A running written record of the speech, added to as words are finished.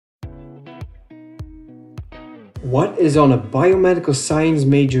What is on a biomedical science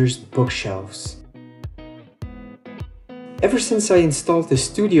major's bookshelves? Ever since I installed the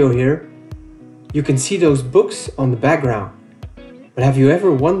studio here, you can see those books on the background. But have you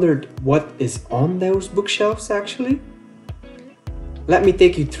ever wondered what is on those bookshelves actually? Let me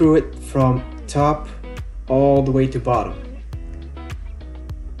take you through it from top all the way to bottom.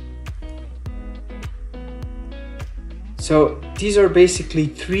 So these are basically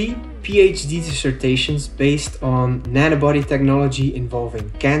 3 PhD dissertations based on nanobody technology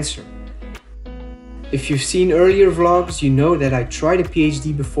involving cancer. If you've seen earlier vlogs, you know that I tried a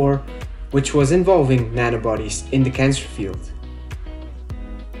PhD before, which was involving nanobodies in the cancer field.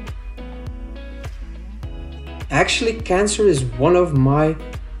 Actually, cancer is one of my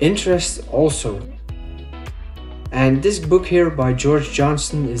interests also. And this book here by George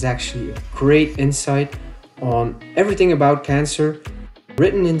Johnson is actually a great insight on everything about cancer,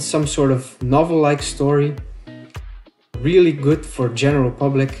 written in some sort of novel-like story, really good for general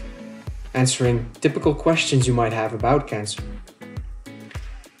public, answering typical questions you might have about cancer.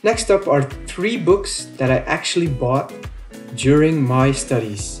 Next up are 3 books that I actually bought during my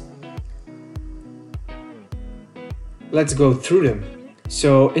studies. Let's go through them.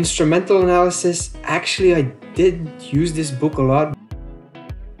 So, instrumental analysis, actually I did use this book a lot.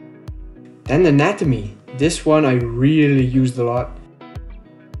 Then anatomy, this one I really used a lot.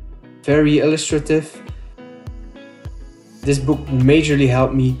 Very illustrative. This book majorly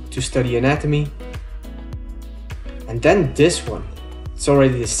helped me to study anatomy. And then this one. It's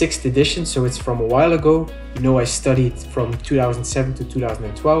already the 6th edition, so it's from a while ago. You know, I studied from 2007 to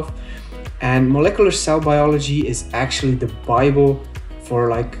 2012. And molecular cell biology is actually the Bible for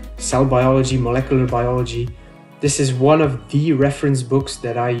like cell biology, molecular biology. This is one of the reference books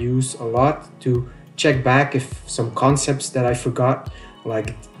that I use a lot to check back if some concepts that I forgot,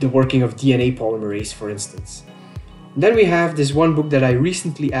 like the working of DNA polymerase, for instance. Then we have this one book that I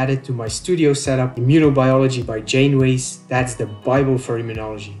recently added to my studio setup, Immunobiology by Janeway's. That's the Bible for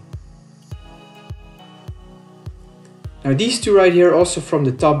immunology. Now these 2 right here, also from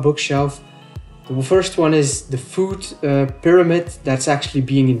the top bookshelf. The first one is the food pyramid that's actually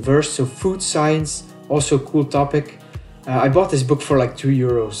being inversed, so food science, also a cool topic. I bought this book for like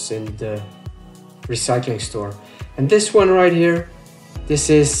 €2 in the recycling store. And this one right here, this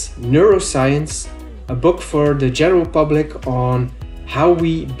is Neuroscience, a book for the general public on how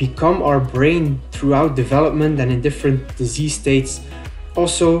we become our brain throughout development and in different disease states.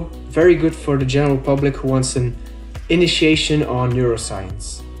 Also very good for the general public who wants an initiation on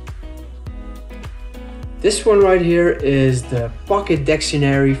neuroscience. This one right here is the Pocket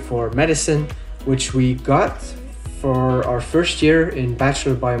Dictionary for Medicine, which we got for our first year in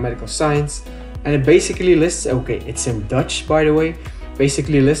Bachelor of Biomedical Science. And it basically lists, okay, it's in Dutch by the way,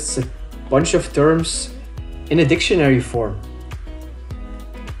 basically lists a bunch of terms in a dictionary form.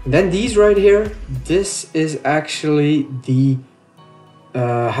 And then these right here, this is actually the,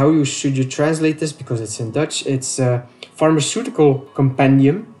 how should you translate this because it's in Dutch, it's a pharmaceutical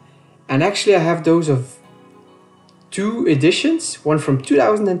compendium. And actually I have those of 2 editions, one from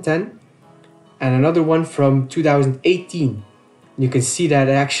 2010 and another one from 2018. You can see that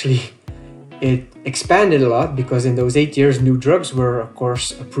actually it expanded a lot because in those 8 years new drugs were of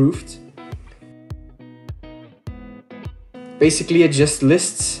course approved. Basically it just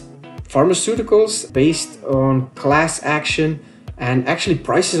lists pharmaceuticals based on class action, and actually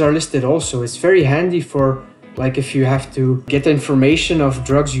prices are listed also. It's very handy for like if you have to get the information of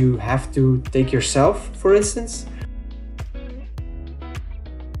drugs you have to take yourself, for instance.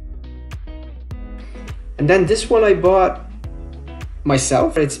 And then this one I bought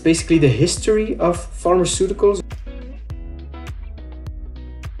myself. It's basically the history of pharmaceuticals.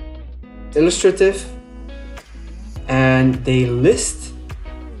 Illustrative. And they list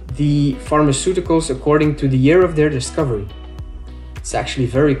the pharmaceuticals according to the year of their discovery. It's actually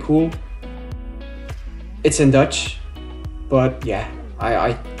very cool. It's in Dutch, but yeah,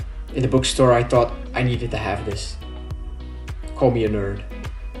 I in the bookstore I thought I needed to have this. Call me a nerd.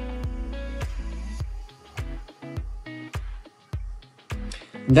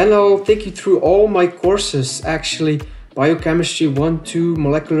 Then I'll take you through all my courses, actually biochemistry 1, 2,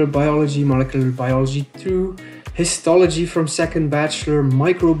 molecular biology 2, histology from 2nd bachelor,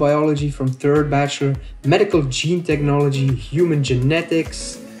 microbiology from 3rd bachelor, medical gene technology, human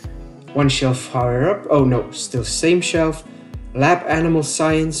genetics, 1 shelf higher up, oh no, still same shelf, lab animal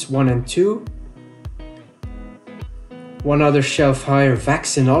science 1 and 2, 1 other shelf higher,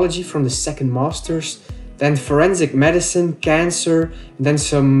 vaccinology from the 2nd masters, then forensic medicine, cancer, and then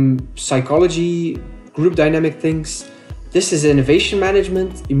some psychology, group dynamic things. This is innovation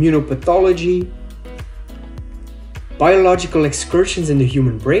management, immunopathology, biological excursions in the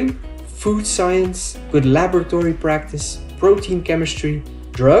human brain, food science, good laboratory practice, protein chemistry,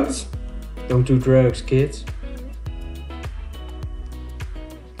 drugs. Don't do drugs, kids.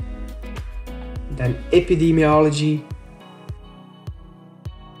 Then epidemiology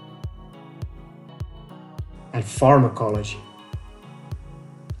and pharmacology.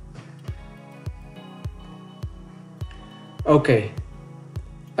 Okay,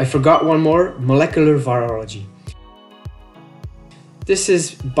 I forgot one more, molecular virology. This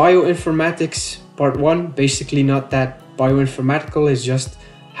is bioinformatics part 1, basically not that bioinformatical, it's just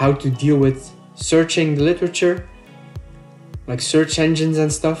how to deal with searching the literature, like search engines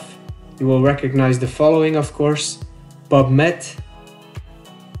and stuff. You will recognize the following, of course: PubMed,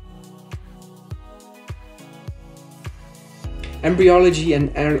 embryology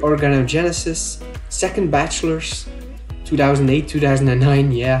and organogenesis, second bachelor's, 2008,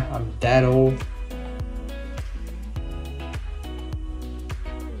 2009, yeah, I'm that old.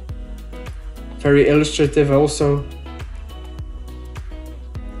 Very illustrative also.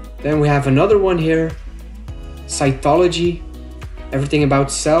 Then we have another one here, cytology, everything about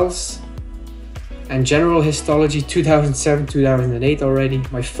cells, and general histology, 2007, 2008 already,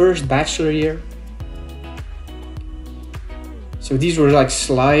 my first bachelor year. So these were like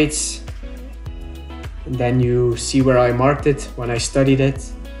slides, and then you see where I marked it when I studied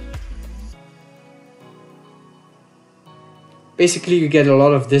it. Basically, you get a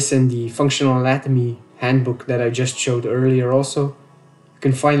lot of this in the functional anatomy handbook that I just showed earlier also. You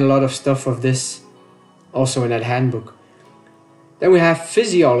can find a lot of stuff of this also in that handbook. Then we have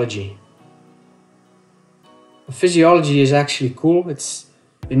physiology. Physiology is actually cool. It's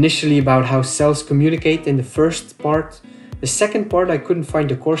initially about how cells communicate in the first part. The second part, I couldn't find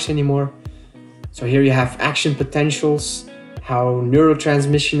the course anymore. So here you have action potentials, how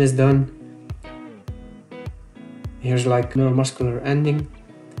neurotransmission is done. Here's like neuromuscular ending.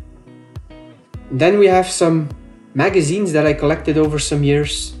 Then we have some magazines that I collected over some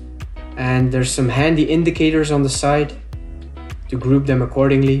years. And there's some handy indicators on the side to group them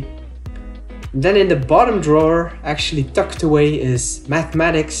accordingly. Then in the bottom drawer, actually tucked away, is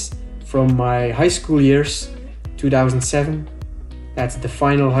mathematics from my high school years, 2007. That's the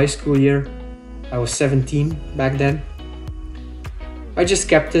final high school year. I was 17 back then. I just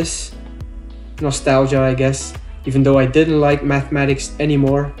kept this. Nostalgia, I guess. Even though I didn't like mathematics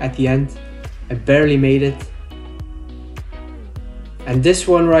anymore at the end. I barely made it. And this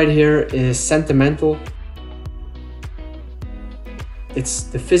one right here is sentimental. It's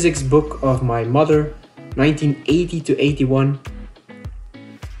the physics book of my mother, 1980 to 81.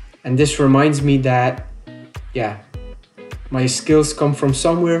 And this reminds me that, yeah, my skills come from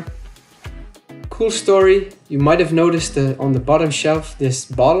somewhere. Cool story, you might have noticed on the bottom shelf this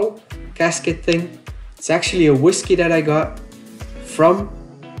bottle casket thing. It's actually a whiskey that I got from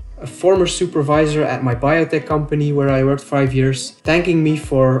a former supervisor at my biotech company where I worked 5 years, thanking me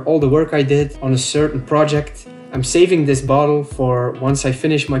for all the work I did on a certain project. I'm saving this bottle for once I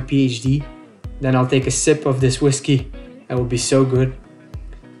finish my PhD. Then I'll take a sip of this whiskey. It will be so good.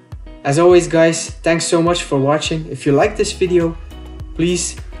 As always guys, thanks so much for watching. If you like this video,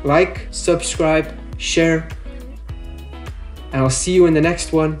 please like, subscribe, share. And I'll see you in the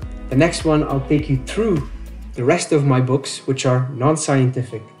next one. The next one I'll take you through the rest of my books, which are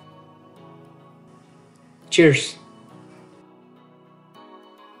non-scientific. Cheers.